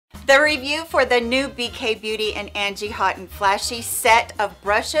The review for the new BK Beauty and Angie Hot and Flashy set of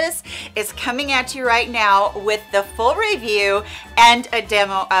brushes is coming at you right now with the full review and a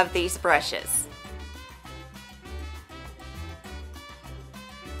demo of these brushes.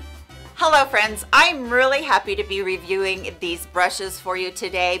 Hello friends, I'm really happy to be reviewing these brushes for you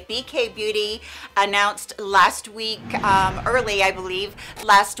today. BK Beauty announced last week, early I believe,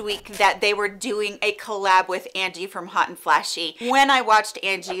 last week that they were doing a collab with Angie from Hot and Flashy. When I watched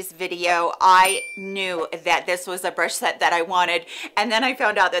Angie's video, I knew that this was a brush set that I wanted, and then I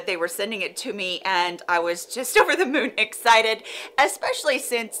found out that they were sending it to me and I was just over the moon excited, especially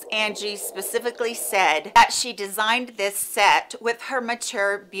since Angie specifically said that she designed this set with her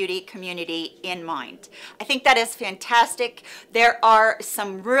mature beauty community in mind. I think that is fantastic. There are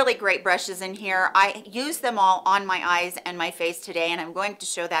some really great brushes in here. I use them all on my eyes and my face today, and I'm going to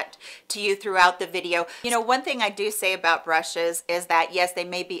show that to you throughout the video. You know, one thing I do say about brushes is that yes, they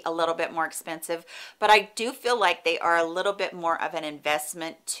may be a little bit more expensive, but I do feel like they are a little bit more of an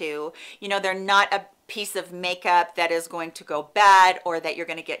investment too. You know, they're not a piece of makeup that is going to go bad or that you're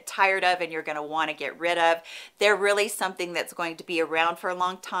going to get tired of and you're going to want to get rid of. They're really something that's going to be around for a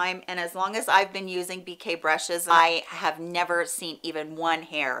long time, and as long as I've been using BK brushes, I have never seen even one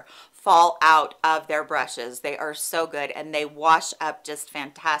hair fall out of their brushes. They are so good and they wash up just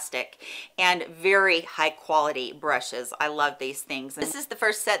fantastic, and very high quality brushes. I love these things. This is the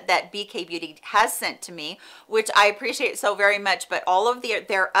first set that BK Beauty has sent to me, which I appreciate so very much, but all of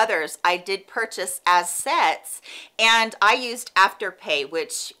their others I did purchase as sets, and I used Afterpay,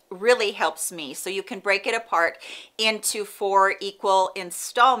 which really helps me. So you can break it apart into 4 equal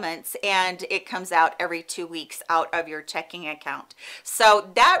installments and it comes out every 2 weeks out of your checking account. So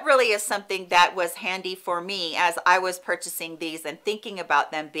that really is something that was handy for me as I was purchasing these and thinking about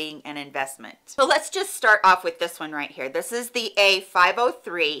them being an investment. So let's just start off with this one right here. This is the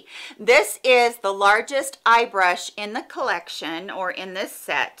A503. This is the largest eye brush in the collection, or in this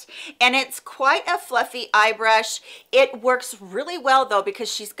set, and it's quite a fluffy eye brush. It works really well though,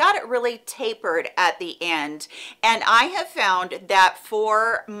 because she's got it really tapered at the end, and I have found that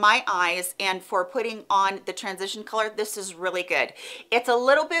for my eyes and for putting on the transition color, this is really good. It's a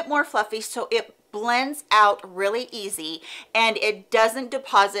little bit more fluffy, so it blends out really easy and it doesn't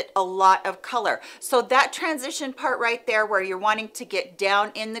deposit a lot of color. So that transition part right there where you're wanting to get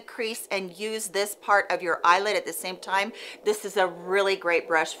down in the crease and use this part of your eyelid at the same time, this is a really great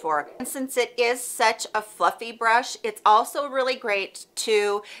brush for. And since it is such a fluffy brush, it's also really great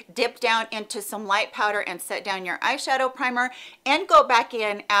to dip down into some light powder and set down your eyeshadow primer and go back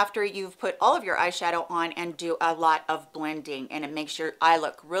in after you've put all of your eyeshadow on and do a lot of blending, and it makes your eye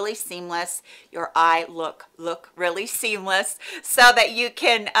look really seamless. Your eye look really seamless, so that you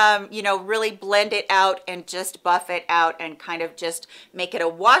can you know, really blend it out and just buff it out and kind of just make it a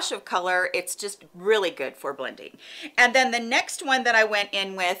wash of color. It's just really good for blending. And then the next one that I went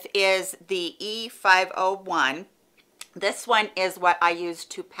in with is the E501. This one is what I use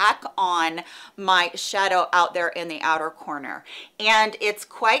to pack on my shadow out there in the outer corner, and it's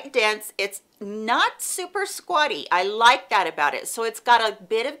quite dense. It's not super squatty. I like that about it. So it's got a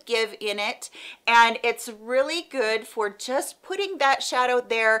bit of give in it, and it's really good for just putting that shadow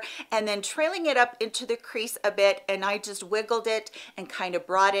there and then trailing it up into the crease a bit, and I just wiggled it and kind of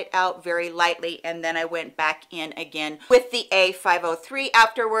brought it out very lightly, and then I went back in again with the A503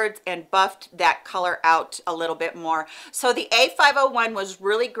 afterwards and buffed that color out a little bit more. So the A501 was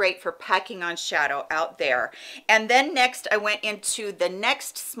really great for packing on shadow out there. And then next I went into the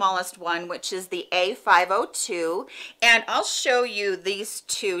next smallest one, which is the A502, and I'll show you these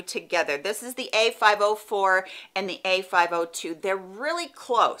two together. This is the A504 and the A502. They're really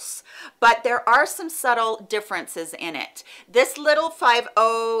close, but there are some subtle differences in it. This little 50,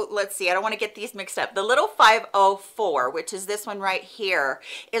 let's see, I don't want to get these mixed up. The little 504, which is this one right here,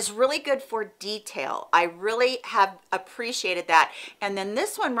 is really good for detail. I really have appreciated that. And then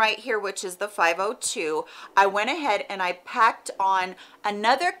this one right here, which is the 502, I went ahead and I packed on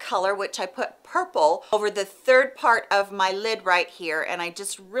another color, which I put purple over the third part of my lid right here, and I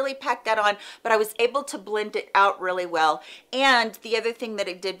just really packed that on, but I was able to blend it out really well. And the other thing that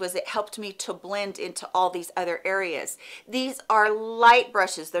it did was it helped me to blend into all these other areas. These are light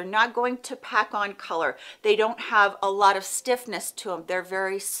brushes. They're not going to pack on color. They don't have a lot of stiffness to them. They're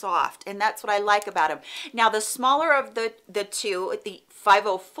very soft, and that's what I like about them. Now the smaller of the two, the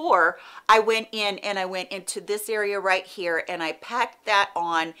 504, I went in and I went into this area right here and I packed that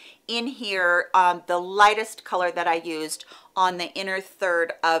on in here, the lightest color that I used on the inner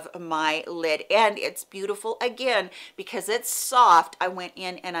third of my lid, and it's beautiful again because it's soft. I went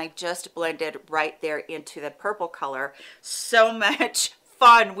in and I just blended right there into the purple color. So much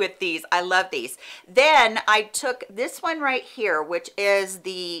fun with these. I love these. Then I took this one right here, which is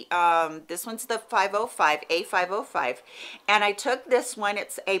the this one's the 505, A505, and I took this one.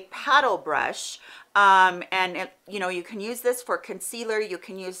 It's a paddle brush, and it, you know, you can use this for concealer, you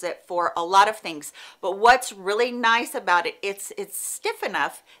can use it for a lot of things, but what's really nice about it, it's stiff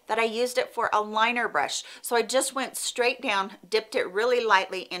enough that I used it for a liner brush. So I just went straight down, dipped it really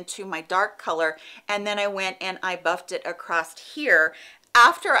lightly into my dark color, and then I went and I buffed it across here.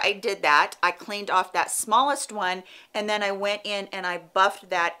 After I did that, I cleaned off that smallest one, and then I went in and I buffed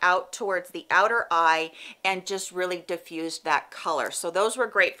that out towards the outer eye and just really diffused that color. So those were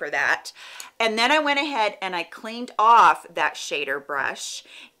great for that. And then I went ahead and I cleaned off that shader brush,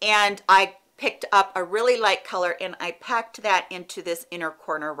 and I picked up a really light color and I packed that into this inner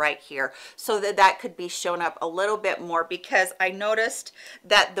corner right here so that that could be shown up a little bit more, because I noticed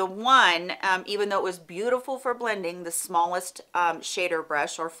that the one, even though it was beautiful for blending, the smallest shader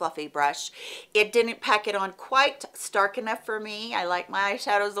brush or fluffy brush, it didn't pack it on quite stark enough for me. I like my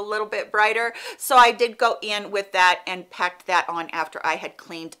eyeshadows a little bit brighter, so I did go in with that and packed that on after I had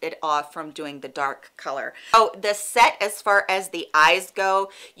cleaned it off from doing the dark color. Oh, the set, as far as the eyes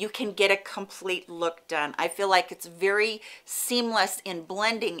go, you can get a complete look done. I feel like it's very seamless in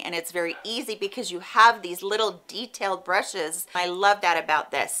blending, and it's very easy because you have these little detailed brushes. I love that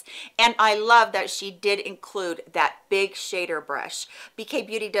about this, and I love that she did include that big shader brush. BK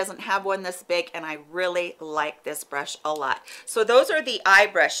Beauty doesn't have one this big, and I really like this brush a lot. So those are the eye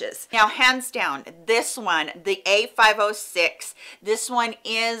brushes. Now, hands down, this one, the A506, this one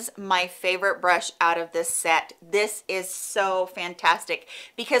is my favorite brush out of this set. This is so fantastic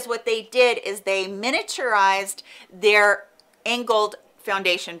because what they did is they miniaturized their angled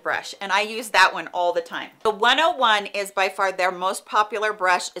foundation brush, and I use that one all the time. The 101 is by far their most popular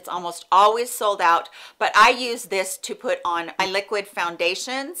brush. It's almost always sold out, but I use this to put on my liquid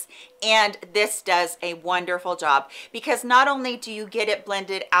foundations, and this does a wonderful job because not only do you get it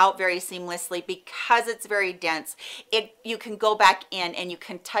blended out very seamlessly, because it's very dense, you can go back in and you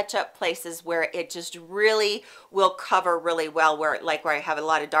can touch up places where it just really will cover really well, where I have a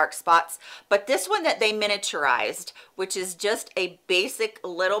lot of dark spots. But this one that they miniaturized, which is just a basic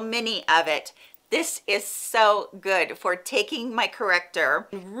little mini of it, this is so good for taking my corrector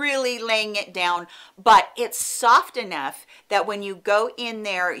and really laying it down, but it's soft enough that when you go in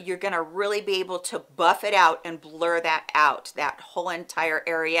there, you're gonna really be able to buff it out and blur that out, that whole entire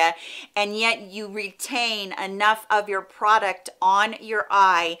area, and yet you retain enough of your product on your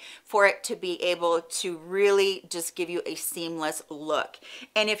eye for it to be able to really just give you a seamless look.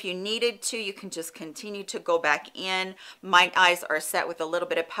 And if you needed to, you can just continue to go back in. My eyes are set with a little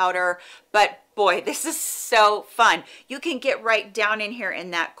bit of powder, but boy, this is so fun. You can get right down in here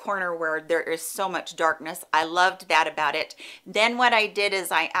in that corner where there is so much darkness. I loved that about it. Then what I did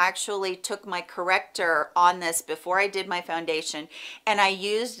is I actually took my corrector on this before I did my foundation, and I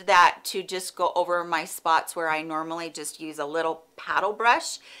used that to just go over my spots where I normally just use a little paddle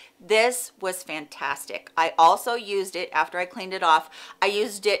brush. This was fantastic. I also used it after I cleaned it off. I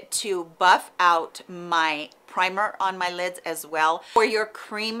used it to buff out my primer on my lids as well. For your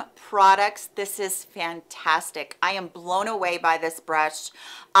cream products, this is fantastic. I am blown away by this brush.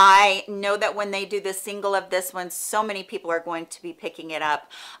 I know that when they do the single of this one, so many people are going to be picking it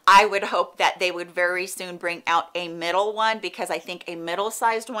up. I would hope that they would very soon bring out a middle one, because I think a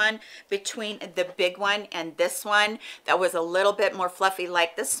middle-sized one between the big one and this one that was a little bit more fluffy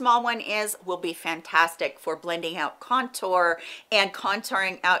like this small one is, will be fantastic for blending out contour and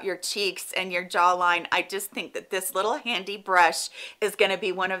contouring out your cheeks and your jawline. I just think that this little handy brush is going to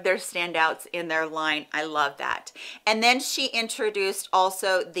be one of their standouts in their line. I love that. And then she introduced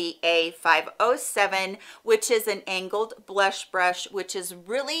also the A507, which is an angled blush brush, which is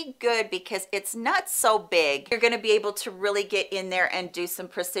really good because it's not so big. You're going to be able to really get in there and do some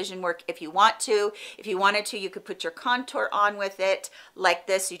precision work if you want to. If you wanted to, you could put your contour on with it like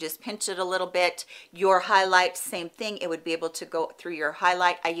this. You just pinch it a little bit. Your highlight, same thing. It would be able to go through your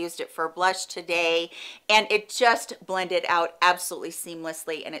highlight. I used it for blush today, and it just blended out absolutely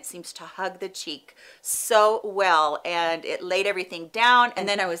seamlessly, and it seems to hug the cheek so well, and it laid everything down, and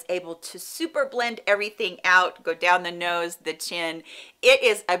then I was able to super blend everything out, go down the nose, the chin. It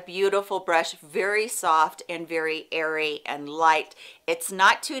is a beautiful brush, very soft and very airy and light. It's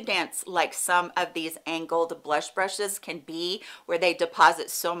not too dense like some of these angled blush brushes can be, where they deposit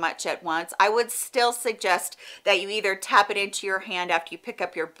so much at once. I would still suggest that you either tap it into your hand after you pick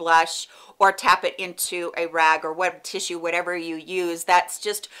up your blush, or tap it into a rag or what tissue, whatever you use. That's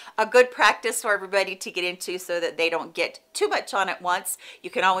just a good practice for everybody to get into so that they don't get too much on at once. You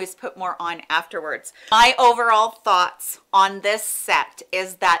can always put more on afterwards. My overall thoughts on this set. fact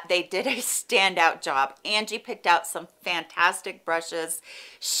is that they did a standout job. Angie picked out some fantastic brushes.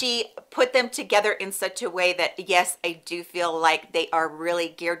 She put them together in such a way that, yes, I do feel like they are really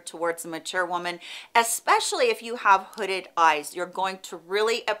geared towards a mature woman, especially if you have hooded eyes. You're going to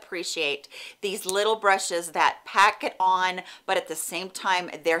really appreciate these little brushes that pack it on, but at the same time,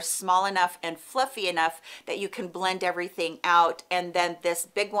 they're small enough and fluffy enough that you can blend everything out. And then this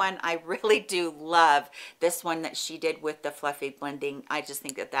big one, I really do love this one that she did with the fluffy blending. I just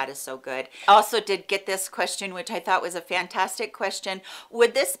think that that is so good. I also did get this question, which I thought was a fantastic question.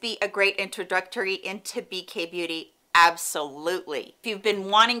 Would this be a great introductory into BK Beauty? Absolutely. If you've been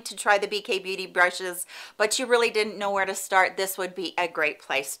wanting to try the BK Beauty brushes, but you really didn't know where to start, this would be a great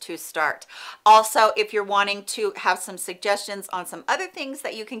place to start. Also, if you're wanting to have some suggestions on some other things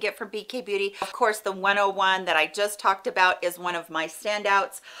that you can get from BK Beauty, of course, the 101 that I just talked about is one of my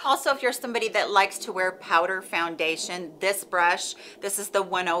standouts. Also, if you're somebody that likes to wear powder foundation, this brush, this is the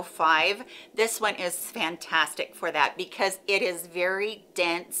 105. This one is fantastic for that because it is very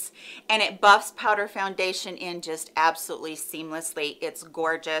dense and it buffs powder foundation in just absolutely seamlessly. It's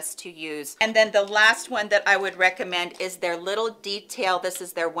gorgeous to use. And then the last one that I would recommend is their little detail. This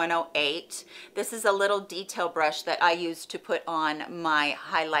is their 108. This is a little detail brush that I use to put on my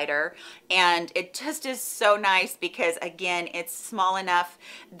highlighter, and it just is so nice because, again, it's small enough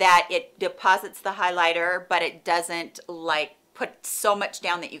that it deposits the highlighter, but it doesn't like put so much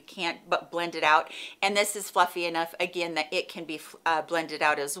down that you can't but blend it out. And this is fluffy enough, again, that it can be blended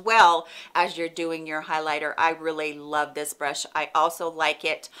out as well as you're doing your highlighter. I really love this brush. I also like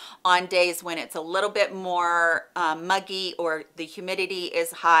it on days when it's a little bit more muggy or the humidity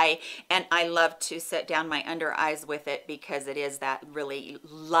is high, and I love to set down my under eyes with it because it is that really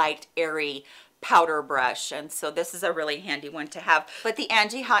light, airy powder brush. And so this is a really handy one to have. But the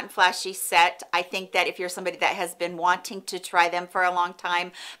Angie Hot and Flashy set, I think that if you're somebody that has been wanting to try them for a long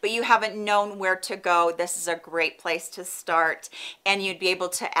time, but you haven't known where to go, this is a great place to start, and you'd be able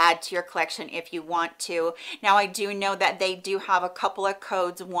to add to your collection if you want to. Now, I do know that they do have a couple of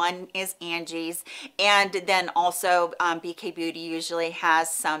codes. One is Angie's, and then also BK Beauty usually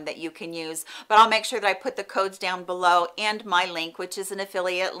has some that you can use, but I'll make sure that I put the codes down below and my link, which is an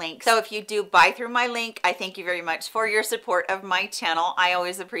affiliate link. So if you do buy through my link, I thank you very much for your support of my channel. I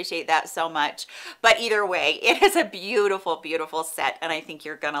always appreciate that so much. But either way, it is a beautiful, beautiful set, and I think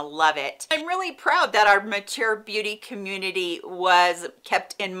you're gonna love it. I'm really proud that our mature beauty community was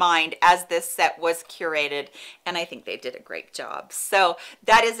kept in mind as this set was curated, and I think they did a great job. So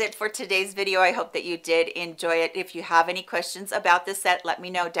that is it for today's video. I hope that you did enjoy it. If you have any questions about this set, let me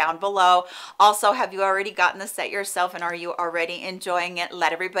know down below. Also, have you already gotten the set yourself, and are you already enjoying it?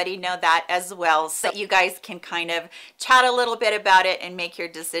 Let everybody know that as well, so you guys can kind of chat a little bit about it and make your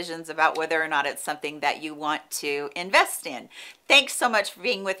decisions about whether or not it's something that you want to invest in. Thanks so much for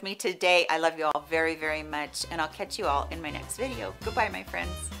being with me today. I love you all very, very much, and I'll catch you all in my next video. Goodbye, my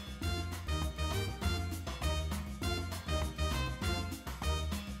friends.